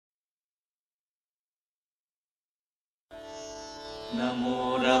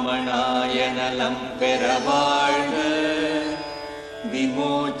Namo Ramanaya nalam pera vaalga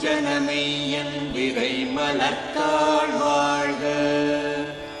vimochanameyyan virai malarthaal vaalga.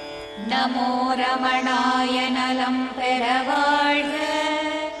 Namo Ramanaya nalam pera vaalga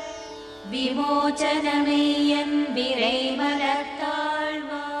vimochanameyyan virai malarthaal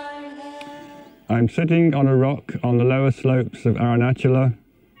vaalga. I'm sitting on a rock on the lower slopes of Arunachala.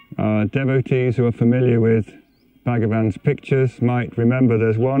 Devotees who are familiar with Bhagavan's pictures might remember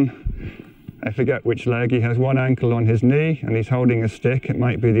there's one, I forget which leg, he has one ankle on his knee and he's holding a stick. It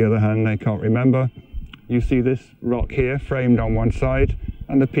might be the other hand, I can't remember. You see this rock here framed on one side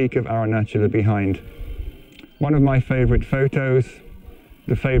and the peak of Arunachala behind. One of my favourite photos,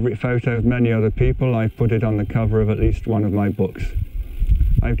 the favourite photo of many other people. I've put it on the cover of at least one of my books.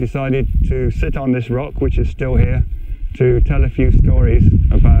 I've decided to sit on this rock, which is still here, to tell a few stories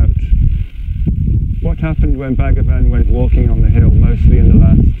about what happened when Bhagavan went walking on the hill, mostly in the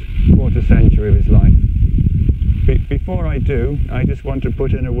last quarter century of his life. Before I do, I just want to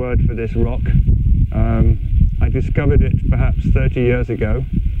put in a word for this rock. I discovered it perhaps 30 years ago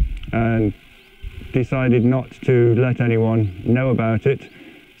and decided not to let anyone know about it,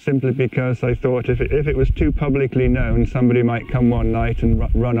 simply because I thought if it was too publicly known, somebody might come one night and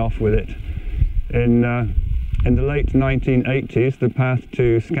run off with it. In the late 1980s, the path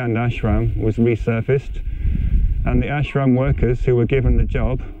to Skand Ashram was resurfaced, and the ashram workers who were given the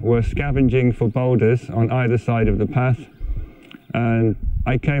job were scavenging for boulders on either side of the path. And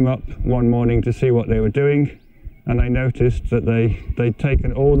I came up one morning to see what they were doing, and I noticed that they'd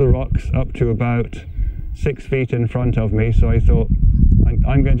taken all the rocks up to about 6 feet in front of me, so I thought,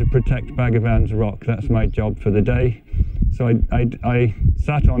 I'm going to protect Bhagavan's rock, that's my job for the day. So I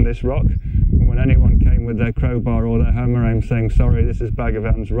sat on this rock, and when anyone came with their crowbar or their hammer, I'm saying, sorry, this is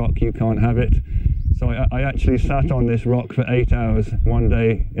Bhagavan's rock, you can't have it. So I actually sat on this rock for 8 hours one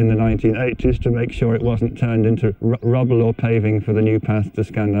day in the 1980s to make sure it wasn't turned into rubble or paving for the new path to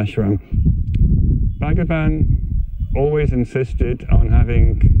Skand Ashram. Bhagavan always insisted on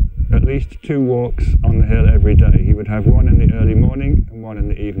having at least 2 walks on the hill every day. He would have one in the early morning and one in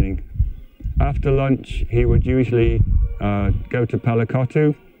the evening. After lunch, he would usually go to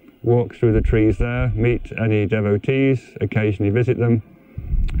Palakottu, walk through the trees there, meet any devotees, occasionally visit them.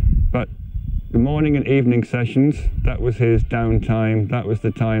 But the morning and evening sessions, that was his downtime, that was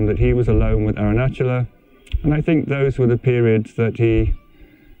the time that he was alone with Arunachala. And I think those were the periods that he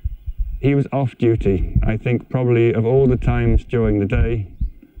was off duty. I think probably of all the times during the day,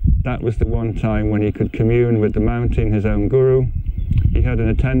 that was the one time when he could commune with the mountain, his own guru. He had an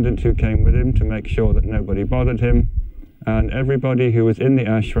attendant who came with him to make sure that nobody bothered him, and everybody who was in the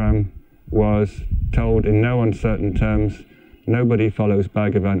ashram was told in no uncertain terms, nobody follows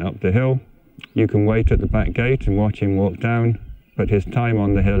Bhagavan up the hill. You can wait at the back gate and watch him walk down, but his time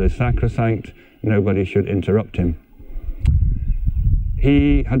on the hill is sacrosanct, nobody should interrupt him.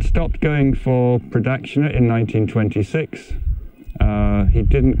 He had stopped going for Pradakshina in 1926. He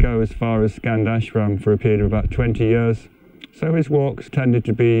didn't go as far as Skand Ashram for a period of about 20 years, so his walks tended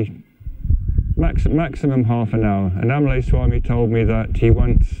to be maximum half an hour. And Annamalai Swami told me that he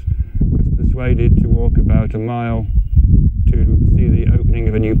once was persuaded to walk about a mile to see the opening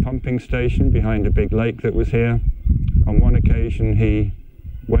of a new pumping station behind a big lake that was here. On one occasion he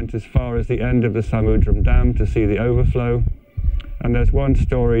went as far as the end of the Samudram Dam to see the overflow. And there's one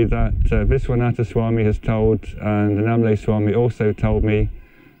story that Viswanatha Swami has told, and Annamalai Swami also told me,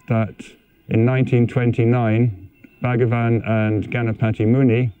 that in 1929 Bhagavan and Ganapati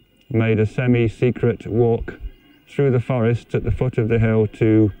Muni made a semi-secret walk through the forest at the foot of the hill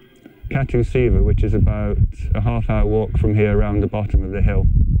to Katu Siva, which is about a half-hour walk from here around the bottom of the hill.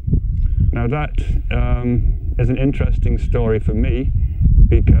 Now that is an interesting story for me,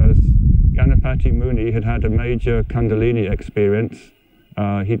 because Ganapati Muni had had a major Kundalini experience.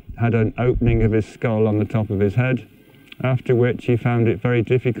 He had an opening of his skull on the top of his head, after which he found it very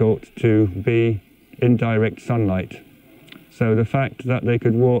difficult to be in direct sunlight. So the fact that they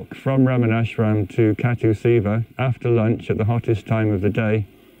could walk from Ramanashram to Katu Siva after lunch at the hottest time of the day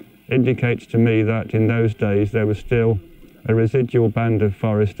indicates to me that in those days there was still a residual band of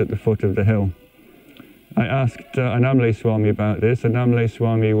forest at the foot of the hill. I asked Annamalai Swami about this. Annamalai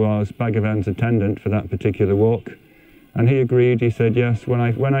Swami was Bhagavan's attendant for that particular walk, and he agreed. He said, yes, when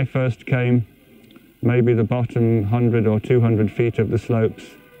I first came, maybe the bottom 100 or 200 feet of the slopes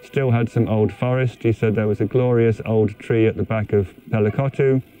still had some old forest. He said there was a glorious old tree at the back of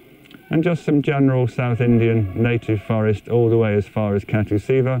Palakottu, and just some general South Indian native forest all the way as far as Katu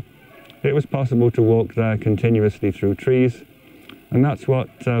Siva. It was possible to walk there continuously through trees, and that's what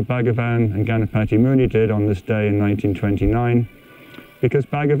Bhagavan and Ganapati Muni did on this day in 1929. because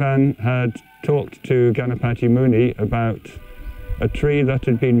Bhagavan had talked to Ganapati Muni about a tree that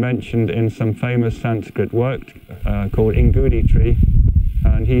had been mentioned in some famous Sanskrit work called Ingudi tree,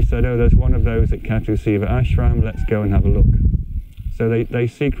 and he said, oh, there's one of those at Katushiva ashram, let's go and have a look. So they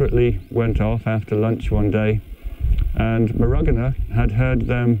secretly went off after lunch one day, and Muruggana had heard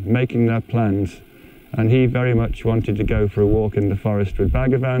them making their plans, and he very much wanted to go for a walk in the forest with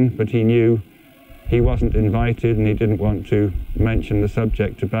Bhagavan, but he knew he wasn't invited and he didn't want to mention the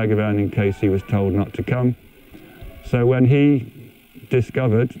subject to Bhagavan in case he was told not to come. So when he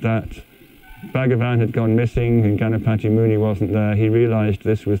discovered that Bhagavan had gone missing and Ganapati Muni wasn't there, he realized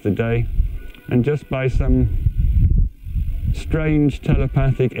this was the day, and just by some strange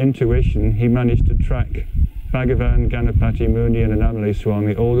telepathic intuition he managed to track Bhagavan, Ganapati Muni and Annamalai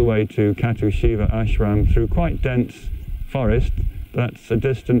Swami all the way to Katushiva ashram through quite dense forest. That's a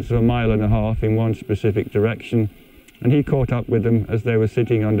distance of 1.5 miles in one specific direction, and he caught up with them as they were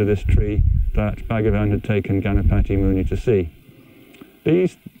sitting under this tree that Bhagavan had taken Ganapati Muni to see.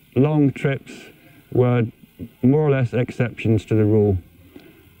 These long trips were more or less exceptions to the rule.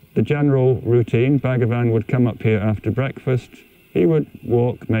 The general routine, Bhagavan would come up here after breakfast, he would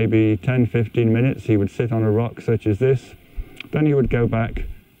walk maybe 10-15 minutes, he would sit on a rock such as this, then he would go back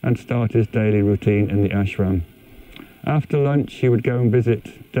and start his daily routine in the ashram. After lunch he would go and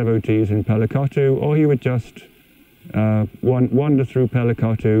visit devotees in Palakottu, or he would just wander through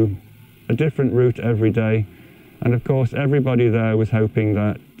Palakottu, a different route every day, and of course everybody there was hoping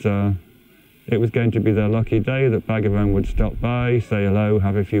that it was going to be their lucky day, that Bhagavan would stop by, say hello,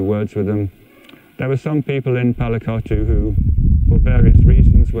 have a few words with them. There were some people in Palakottu who, for various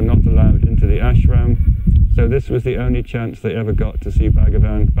reasons, were not allowed into the ashram, so this was the only chance they ever got to see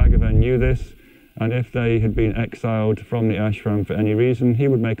Bhagavan. Bhagavan knew this, and if they had been exiled from the ashram for any reason, he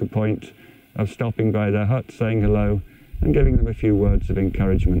would make a point of stopping by their hut, saying hello, and giving them a few words of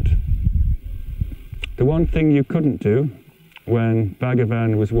encouragement. The one thing you couldn't do when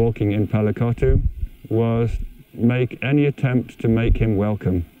Bhagavan was walking in Palakottu was make any attempt to make him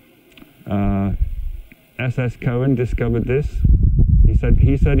welcome. S.S. Cohen discovered this. He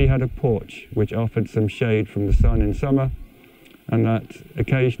said he had a porch which offered some shade from the sun in summer, and that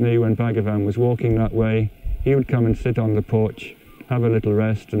occasionally when Bhagavan was walking that way, he would come and sit on the porch, have a little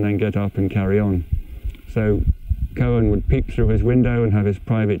rest, and then get up and carry on. So Cohen would peep through his window and have his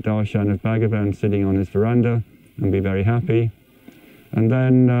private darshan of Bhagavan sitting on his veranda and be very happy. And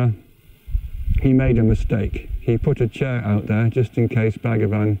then he made a mistake. He put a chair out there just in case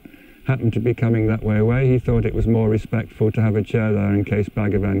Bhagavan happened to be coming that way away. He thought it was more respectful to have a chair there in case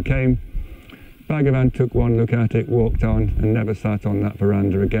Bhagavan came. Bhagavan took one look at it, walked on, and never sat on that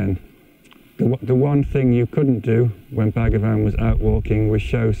veranda again. The one thing you couldn't do when Bhagavan was out walking was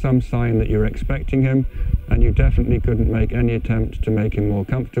show some sign that you were expecting him, and you definitely couldn't make any attempt to make him more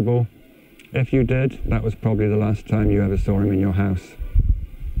comfortable. If you did, that was probably the last time you ever saw him in your house.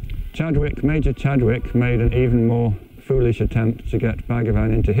 Major Chadwick made an even more foolish attempt to get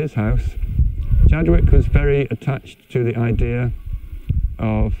Bhagavan into his house. Chadwick was very attached to the idea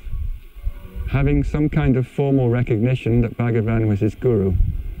of having some kind of formal recognition that Bhagavan was his guru.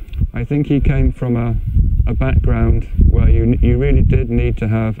 I think he came from a background where you really did need to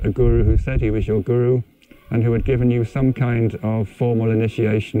have a guru who said he was your guru and who had given you some kind of formal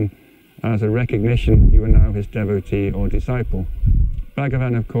initiation as a recognition you were now his devotee or disciple.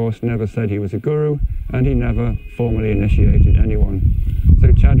 Bhagavan, of course, never said he was a guru, and he never formally initiated anyone.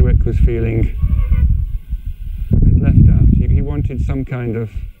 So Chadwick was feeling left out. He wanted some kind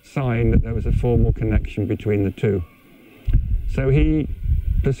of sign that there was a formal connection between the two. So he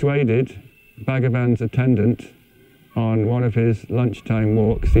persuaded Bhagavan's attendant on one of his lunchtime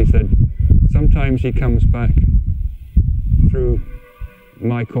walks. He said, sometimes he comes back through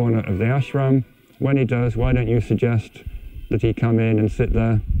my corner of the ashram. When he does, why don't you suggest that he come in and sit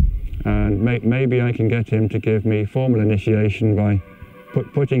there, and maybe I can get him to give me formal initiation by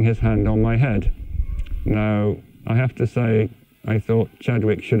putting his hand on my head. Now, I have to say, I thought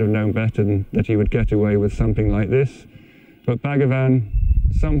Chadwick should have known better than that he would get away with something like this, but Bhagavan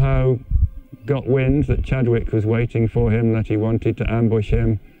somehow got wind that Chadwick was waiting for him, that he wanted to ambush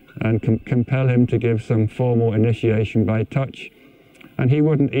him and compel him to give some formal initiation by touch, and he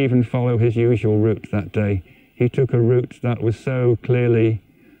wouldn't even follow his usual route that day. He took a route that was so clearly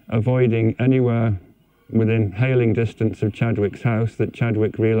avoiding anywhere within hailing distance of Chadwick's house that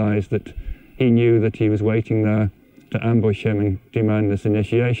Chadwick realized that he knew that he was waiting there to ambush him and demand this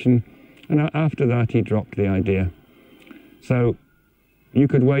initiation, and after that he dropped the idea. So you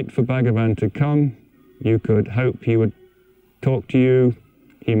could wait for Bhagavan to come, you could hope he would talk to you,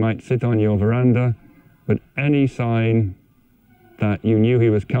 he might sit on your veranda, but any sign that you knew he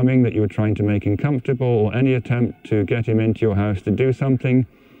was coming, that you were trying to make him comfortable, or any attempt to get him into your house to do something,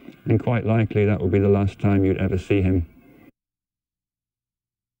 and quite likely that would be the last time you'd ever see him.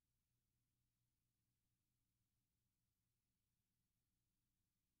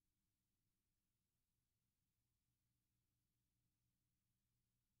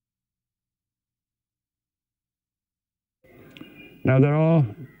 Now there are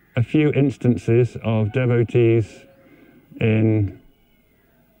a few instances of devotees in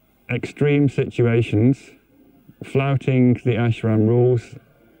extreme situations flouting the ashram rules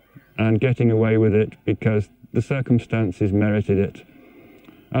and getting away with it because the circumstances merited it.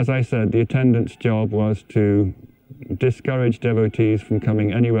 As I said, the attendant's job was to discourage devotees from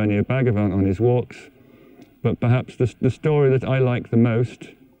coming anywhere near Bhagavan on his walks, but perhaps the story that I like the most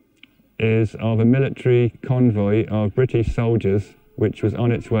is of a military convoy of British soldiers which was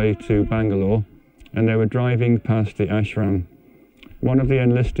on its way to Bangalore, and they were driving past the ashram. One of the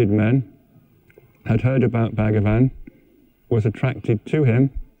enlisted men had heard about Bhagavan, was attracted to him,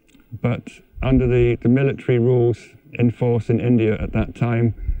 but under the military rules in force in India at that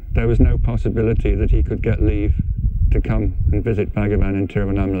time, there was no possibility that he could get leave to come and visit Bhagavan in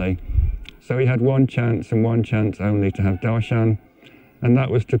Tiruvannamalai. So he had one chance and one chance only to have darshan, and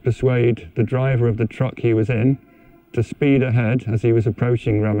that was to persuade the driver of the truck he was in to speed ahead as he was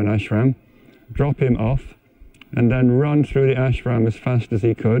approaching Ramanashram, drop him off, and then run through the ashram as fast as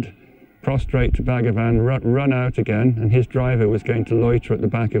he could, prostrate to Bhagavan, run out again, and his driver was going to loiter at the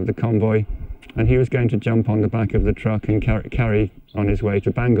back of the convoy, and he was going to jump on the back of the truck and carry on his way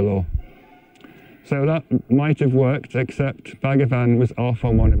to Bangalore. So that might have worked, except Bhagavan was off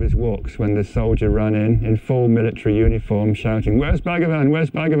on one of his walks when the soldier ran in full military uniform, shouting, "Where's Bhagavan?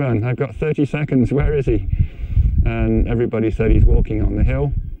 Where's Bhagavan? I've got 30 seconds, where is he?" And everybody said he's walking on the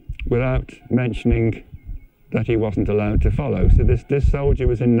hill, without mentioning that he wasn't allowed to follow. So this soldier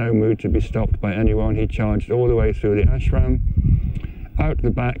was in no mood to be stopped by anyone. He charged all the way through the ashram, out the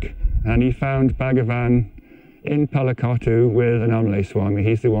back, and he found Bhagavan in Palakottu with Annamalai Swami.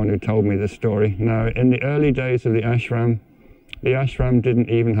 He's the one who told me this story. Now, in the early days of the ashram didn't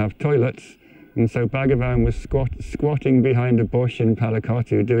even have toilets, and so Bhagavan was squatting behind a bush in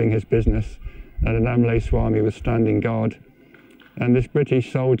Palakottu doing his business, and Annamalai Swami was standing guard. And this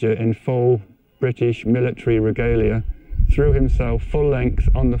British soldier in full British military regalia threw himself full length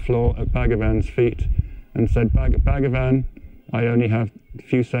on the floor at Bhagavan's feet and said, "Bhagavan, I only have a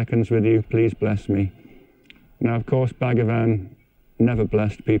few seconds with you, please bless me." Now, of course, Bhagavan never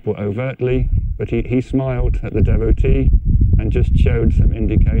blessed people overtly, but he smiled at the devotee and just showed some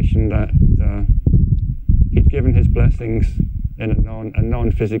indication that he'd given his blessings in a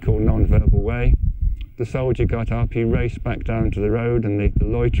non-physical, non-verbal way. The soldier got up, he raced back down to the road, and the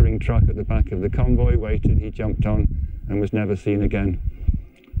loitering truck at the back of the convoy waited. He jumped on and was never seen again.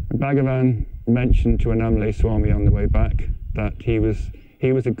 And Bhagavan mentioned to Annamalai Swami on the way back that he was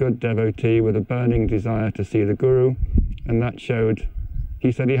a good devotee with a burning desire to see the Guru, and that showed,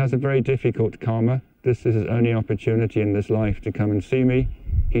 he said, he has a very difficult karma. This is his only opportunity in this life to come and see me.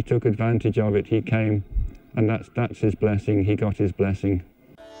 He took advantage of it, he came, and that's his blessing. He got his blessing.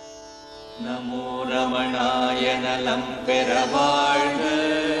 Namo Ramanaya Nalam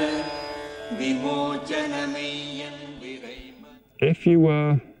Peravalga Vimochanameyan Viraima. If you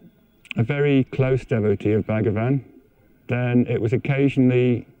were a very close devotee of Bhagavan, then it was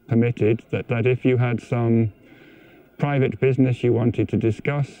occasionally permitted that if you had some private business you wanted to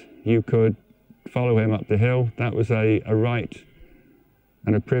discuss, you could follow him up the hill. That was a right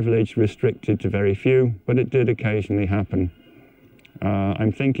and a privilege restricted to very few, but it did occasionally happen.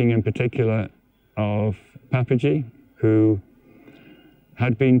 I'm thinking in particular of Papaji, who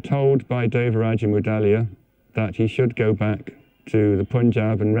had been told by Devaraja Mudaliya that he should go back to the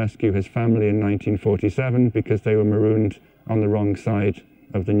Punjab and rescue his family in 1947 because they were marooned on the wrong side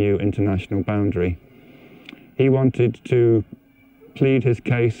of the new international boundary. He wanted to plead his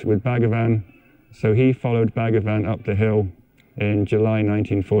case with Bhagavan, so he followed Bhagavan up the hill in July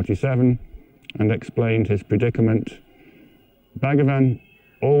 1947 and explained his predicament. Bhagavan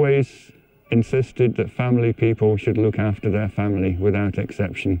always insisted that family people should look after their family without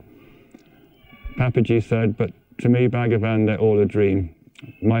exception. Papaji said, "But to me, Bhagavan, they're all a dream.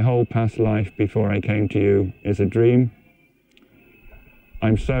 My whole past life before I came to you is a dream.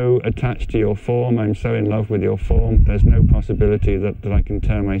 I'm so attached to your form, I'm so in love with your form, there's no possibility that I can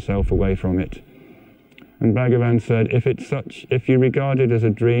tear myself away from it." And Bhagavan said, if you regard it as a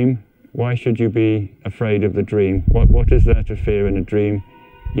dream, why should you be afraid of the dream? What is there to fear in a dream?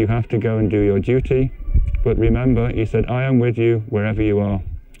 You have to go and do your duty. But remember, he said, I am with you wherever you are.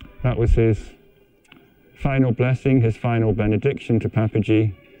 That was his final blessing, his final benediction to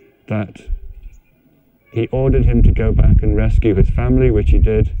Papaji, that he ordered him to go back and rescue his family, which he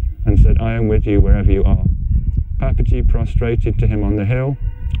did, and said, "I am with you wherever you are." Papaji prostrated to him on the hill.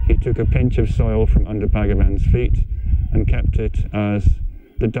 He took a pinch of soil from under Bhagavan's feet and kept it as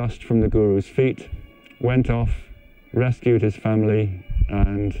the dust from the Guru's feet, went off, rescued his family,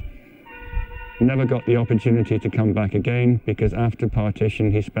 and never got the opportunity to come back again, because after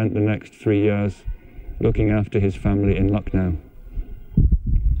partition he spent the next 3 years looking after his family in Lucknow.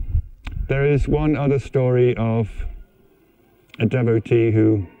 There is one other story of a devotee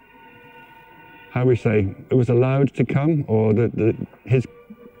who, how we say, was allowed to come, or his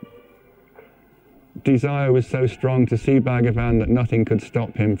desire was so strong to see Bhagavan that nothing could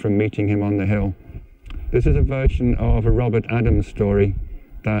stop him from meeting him on the hill. This is a version of a Robert Adams story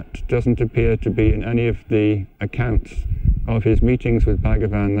that doesn't appear to be in any of the accounts of his meetings with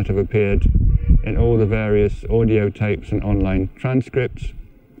Bhagavan that have appeared in all the various audio tapes and online transcripts.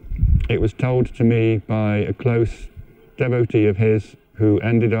 It was told to me by a close devotee of his who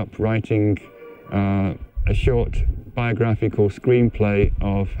ended up writing a short biographical screenplay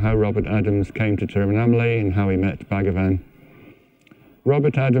of how Robert Adams came to Tiruvannamalai and how he met Bhagavan.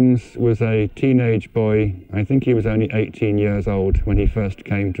 Robert Adams was a teenage boy. I think he was only 18 years old when he first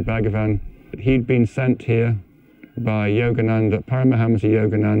came to Bhagavan. He'd been sent here by Yogananda, Paramahamsa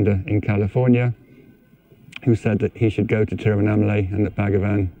Yogananda in California, who said that he should go to Tiruvannamalai and that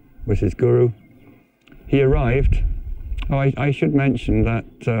Bhagavan was his guru. He arrived. I should mention that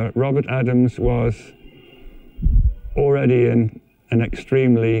Robert Adams was already in an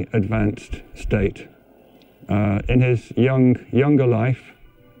extremely advanced state. In his younger life,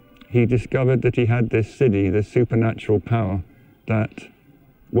 he discovered that he had this siddhi, this supernatural power, that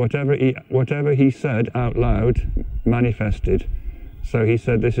whatever he said out loud manifested. So he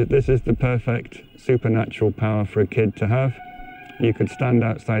said, this is the perfect supernatural power for a kid to have. You could stand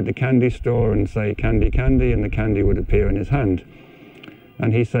outside the candy store and say, "Candy, candy," and the candy would appear in his hand.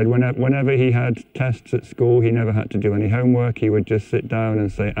 And he said whenever he had tests at school, he never had to do any homework. He would just sit down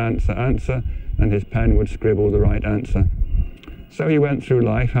and say, "Answer, answer," and his pen would scribble the right answer. So he went through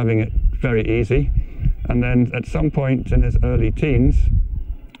life having it very easy. And then at some point in his early teens,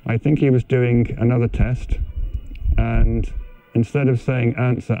 I think he was doing another test, and instead of saying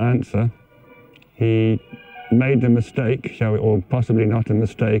 "answer, answer," he made the mistake, or possibly not a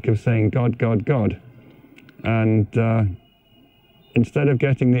mistake, of saying "God, God, God." And instead of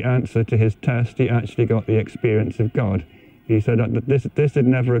getting the answer to his test, he actually got the experience of God. He said that this had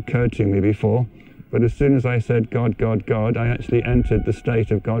never occurred to me before, but as soon as I said "God, God, God," I actually entered the state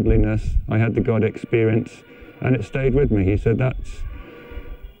of godliness. I had the God experience, and it stayed with me. He said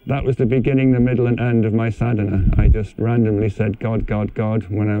that was the beginning, the middle, and end of my sadhana. I just randomly said "God, God, God"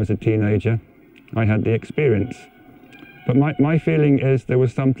 when I was a teenager. I had the experience. But my feeling is there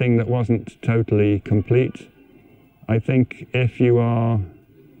was something that wasn't totally complete. I think if you are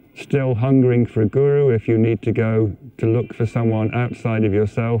still hungering for a guru, if you need to go to look for someone outside of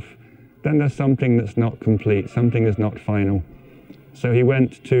yourself, then there's something that's not complete, something is not final. So he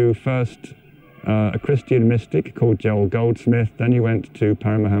went to first a Christian mystic called Joel Goldsmith, then he went to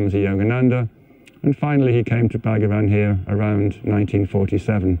Paramahamsa Yogananda, and finally he came to Bhagavan here around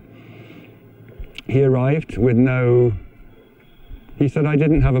 1947. He arrived with he said, "I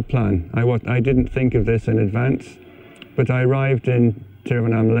didn't have a plan. I didn't think of this in advance, but I arrived in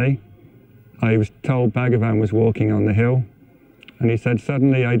Tiruvannamalai. I was told Bhagavan was walking on the hill, and he said,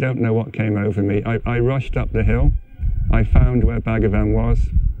 suddenly I don't know what came over me. I rushed up the hill. I found where Bhagavan was,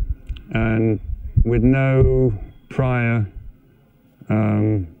 and with no prior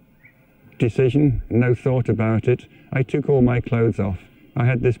decision, no thought about it, I took all my clothes off. I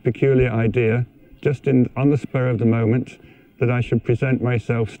had this peculiar idea, just on the spur of the moment, that I should present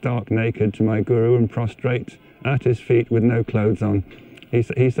myself stark naked to my guru and prostrate at his feet with no clothes on.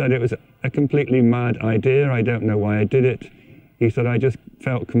 He said it was a completely mad idea. I don't know why I did it. He said I just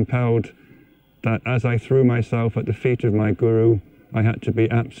felt compelled that as I threw myself at the feet of my guru, I had to be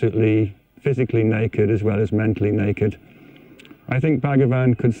absolutely physically naked as well as mentally naked. I think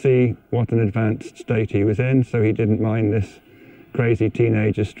Bhagavan could see what an advanced state he was in, so he didn't mind this crazy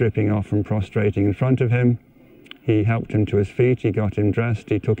teenager stripping off and prostrating in front of him. He helped him to his feet, he got him dressed,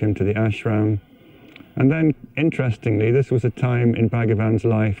 he took him to the ashram. And then, interestingly, this was a time in Bhagavan's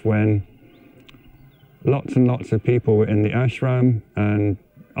life when lots and lots of people were in the ashram, and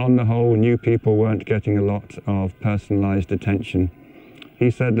on the whole, new people weren't getting a lot of personalized attention. He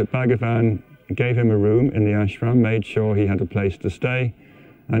said that Bhagavan gave him a room in the ashram, made sure he had a place to stay,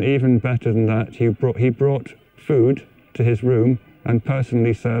 and even better than that, he brought food to his room and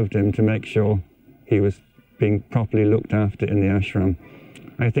personally served him to make sure he was being properly looked after in the ashram.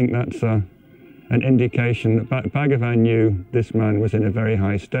 I think that's an indication that Bhagavan knew this man was in a very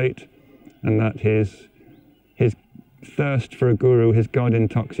high state, and that his thirst for a guru, his God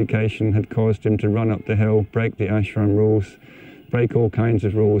intoxication, had caused him to run up the hill, break the ashram rules, break all kinds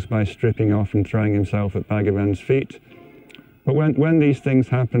of rules by stripping off and throwing himself at Bhagavan's feet. But when these things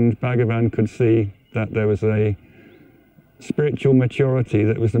happened, Bhagavan could see that there was a spiritual maturity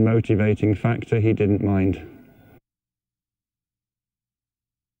that was the motivating factor. He didn't mind.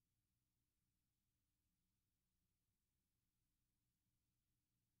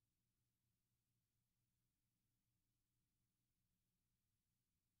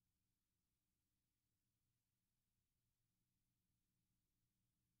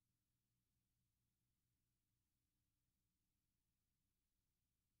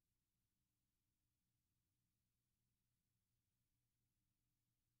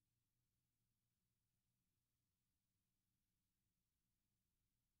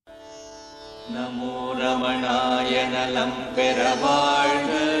 நமோ ரமணாய நலம் பெற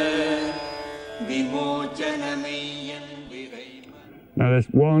வாழ்க விமோச்சனமெய்யன் விரைமன். Now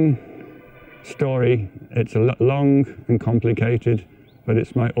there's one story, it's long and complicated, but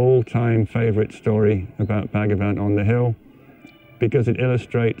it's my all-time favourite story about Bhagavan on the hill, because it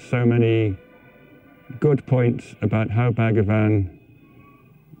illustrates so many good points about how Bhagavan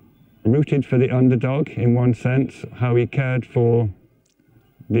rooted for the underdog in one sense, how he cared for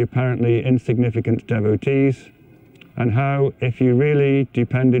the apparently insignificant devotees, and how if you really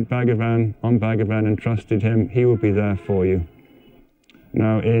depended on Bhagavan and trusted him, he will be there for you.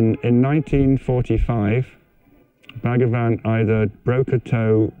 Now in 1945, Bhagavan either broke a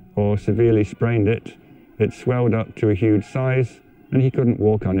toe or severely sprained it. It swelled up to a huge size and he couldn't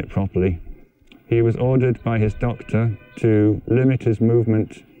walk on it properly. He was ordered by his doctor to limit his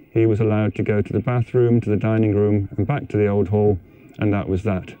movement. He was allowed to go to the bathroom, to the dining room and back to the old hall, and that was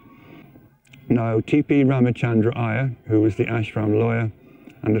that. Now, T.P. Ramachandra Iyer, who was the ashram lawyer,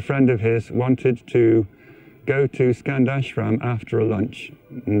 and a friend of his wanted to go to Skandashram after a lunch.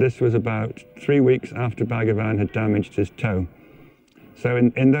 And this was about 3 weeks after Bhagavan had damaged his toe. So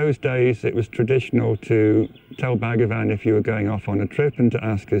in those days, it was traditional to tell Bhagavan if you were going off on a trip and to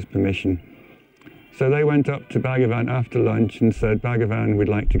ask his permission. So they went up to Bhagavan after lunch and said, Bhagavan,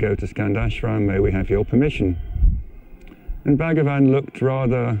 we'd like to go to Skandashram, may we have your permission? And Bhagavan looked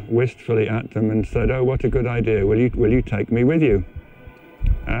rather wistfully at them and said, oh, what a good idea, will you take me with you?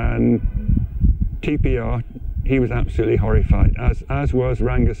 And TPR, he was absolutely horrified, as was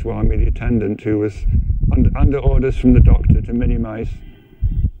Rangaswamy, the attendant, who was under orders from the doctor to minimize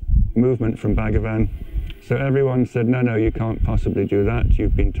movement from Bhagavan. So everyone said, no, you can't possibly do that,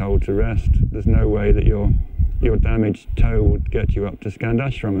 you've been told to rest, there's no way that your damaged toe would get you up to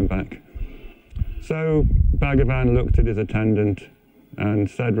Skandashram and back. So Bhagavan looked at his attendant and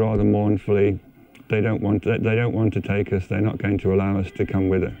said rather mournfully, they don't want to take us, they're not going to allow us to come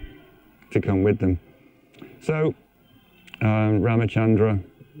with them. So Ramachandra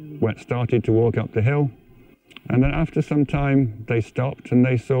started to walk up the hill, and then after some time they stopped and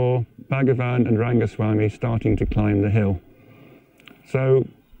they saw Bhagavan and Rangaswamy starting to climb the hill. So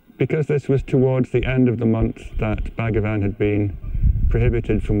because this was towards the end of the month that Bhagavan had been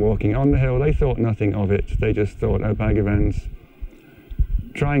prohibited from walking on the hill, they thought nothing of it. They just thought, oh, Bhagavan's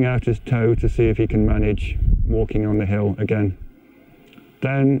trying out his toe to see if he can manage walking on the hill again.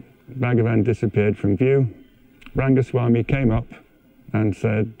 Then Bhagavan disappeared from view. Rangaswamy came up and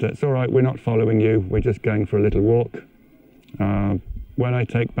said, it's all right, we're not following you, we're just going for a little walk. When I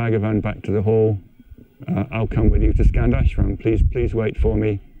take Bhagavan back to the hall, I'll come with you to Skandashram. Please wait for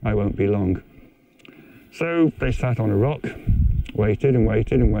me, I won't be long. So they sat on a rock, waited and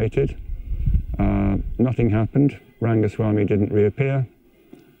waited and waited. Nothing happened. Rangaswamy didn't reappear.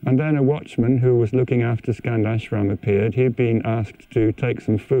 And then a watchman who was looking after Skandashram appeared. He had been asked to take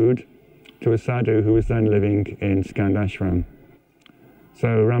some food to a sadhu who was then living in Skandashram. So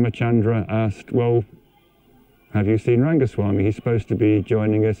Ramachandra asked, well, have you seen Rangaswamy? He's supposed to be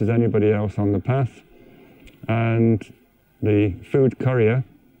joining us. Is anybody else on the path? And the food courier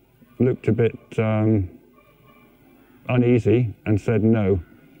looked a bit uneasy and said no.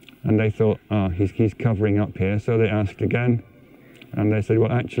 And they thought, he's covering up here. So they asked again. And they said,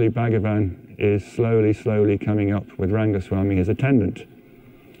 well, actually, Bhagavan is slowly coming up with Rangaswamy, his attendant.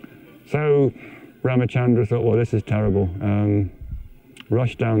 So Ramachandra thought, well, this is terrible.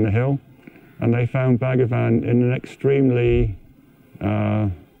 Rushed down the hill, and they found Bhagavan in an extremely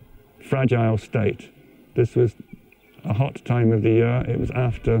fragile state. This was a hot time of the year. It was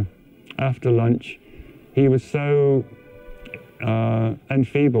after lunch. He was so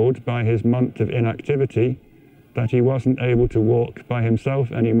enfeebled by his month of inactivity that he wasn't able to walk by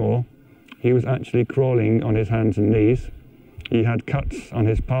himself anymore. He was actually crawling on his hands and knees. He had cuts on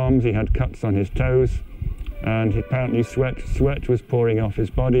his palms, he had cuts on his toes, and apparently sweat was pouring off his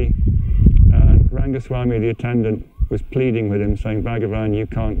body. And Rangaswami, the attendant, was pleading with him, saying, "Bhagavan, you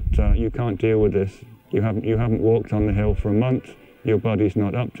can't deal with this. You haven't walked on the hill for a month. Your body's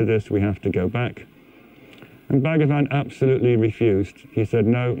not up to this. We have to go back." And Bhagavan absolutely refused. He said,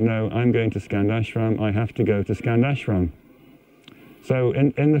 "No, I'm going to Skandashram. I have to go to Skandashram." So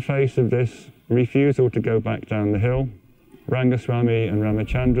in the face of this refusal to go back down the hill, Rangaswami and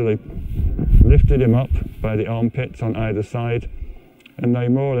Ramachandra, they lifted him up by the armpits on either side, and they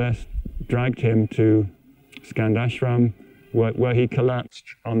more or less dragged him to Skandashram, where he collapsed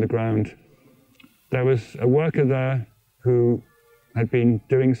on the ground. There was a worker there who had been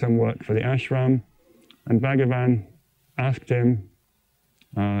doing some work for the ashram, and Bhagavan asked him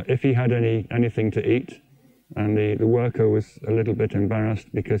if he had anything to eat, and the worker was a little bit embarrassed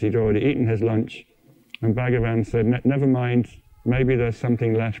because he'd already eaten his lunch. And Bhagavan said, "Never mind, maybe there's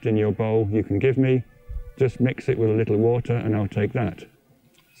something left in your bowl you can give me, just mix it with a little water and I'll take that."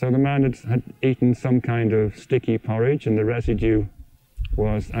 So the man had eaten some kind of sticky porridge, and the residue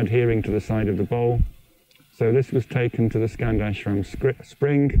was adhering to the side of the bowl. So this was taken to the Skandashram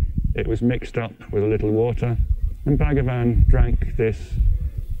spring. It was mixed up with a little water, and Bhagavan drank this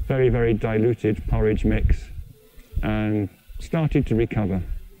very, very diluted porridge mix and started to recover.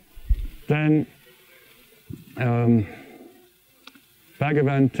 Then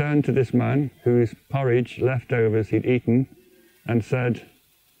Bhagavan turned to this man whose porridge leftovers he'd eaten and said,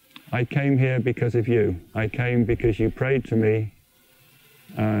 "I came here because of you. I came because you prayed to me."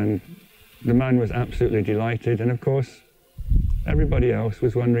 And the man was absolutely delighted, and of course everybody else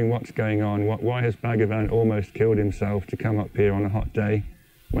was wondering what's going on. Why has Bhagavan almost killed himself to come up here on a hot day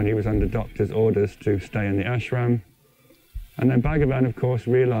when he was under doctor's orders to stay in the ashram? And then Bhagavan, of course,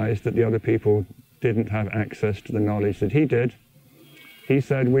 realized that the other people didn't have access to the knowledge that he did. He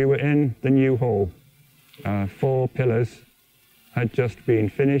said, "We were in the new hall. 4 pillars had just been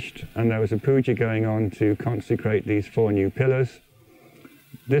finished, and there was a puja going on to consecrate these 4 new pillars.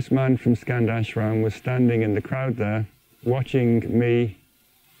 This man from Skandashram was standing in the crowd there, watching me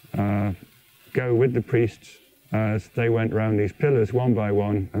go with the priests as they went round these pillars one by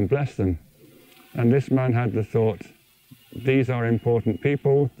one and blessed them. And this man had the thought, these are important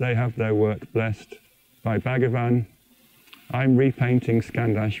people, they have their work blessed by Bhagavan. I'm repainting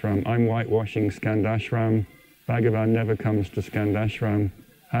Skandashram, I'm whitewashing Skandashram. Bhagavan never comes to Skandashram.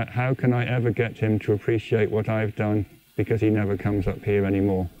 How can I ever get him to appreciate what I've done, because he never comes up here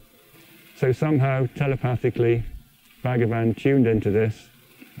anymore?" So somehow, telepathically, Bhagavan tuned into this,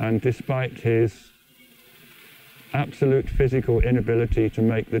 and despite his absolute physical inability to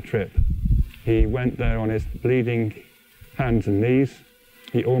make the trip, he went there on his bleeding hands and knees.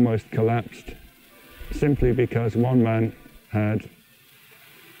 He almost collapsed, simply because one man had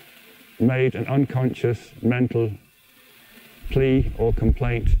made an unconscious mental plea or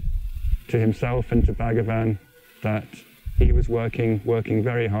complaint to himself and to Bhagavan that he was working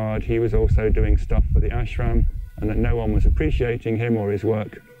very hard, he was also doing stuff for the ashram, and that no one was appreciating him or his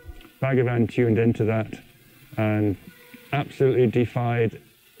work. Bhagavan tuned into that and absolutely defied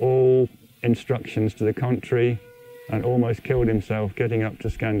all instructions to the contrary, and almost killed himself getting up to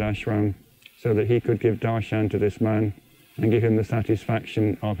Skandashram so that he could give darshan to this man and give him the satisfaction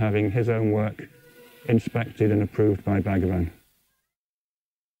of having his own work inspected and approved by Bhagavan.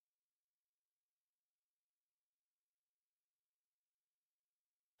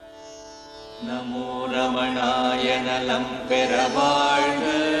 நமோ ரமணாய நலம் பெற வாழ்க,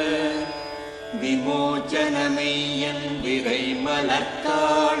 விமோச்சனமெய்யன் விரை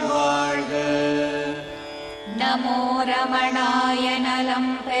மலர்த்தாள் வாழ்க. நமோ ரமணாய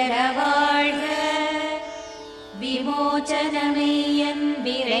நலம் பெற வாழ்க, விமோச்சனமெய்யன்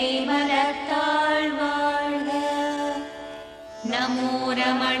விரை மலர்த்தாள் வாழ்க. நமோ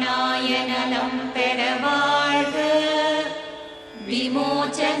ரமணாய நலம் பெற வாழ்க,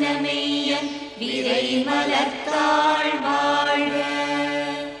 விமோச்சனமெய்யன் விரை மலர்த்தாள் வாழ்க.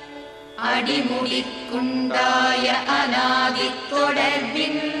 அடிமுடிக்குண்டாய அநாதித்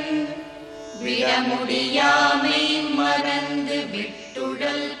தொடர்பின் விடமுடியாமை மறந்து விட்டு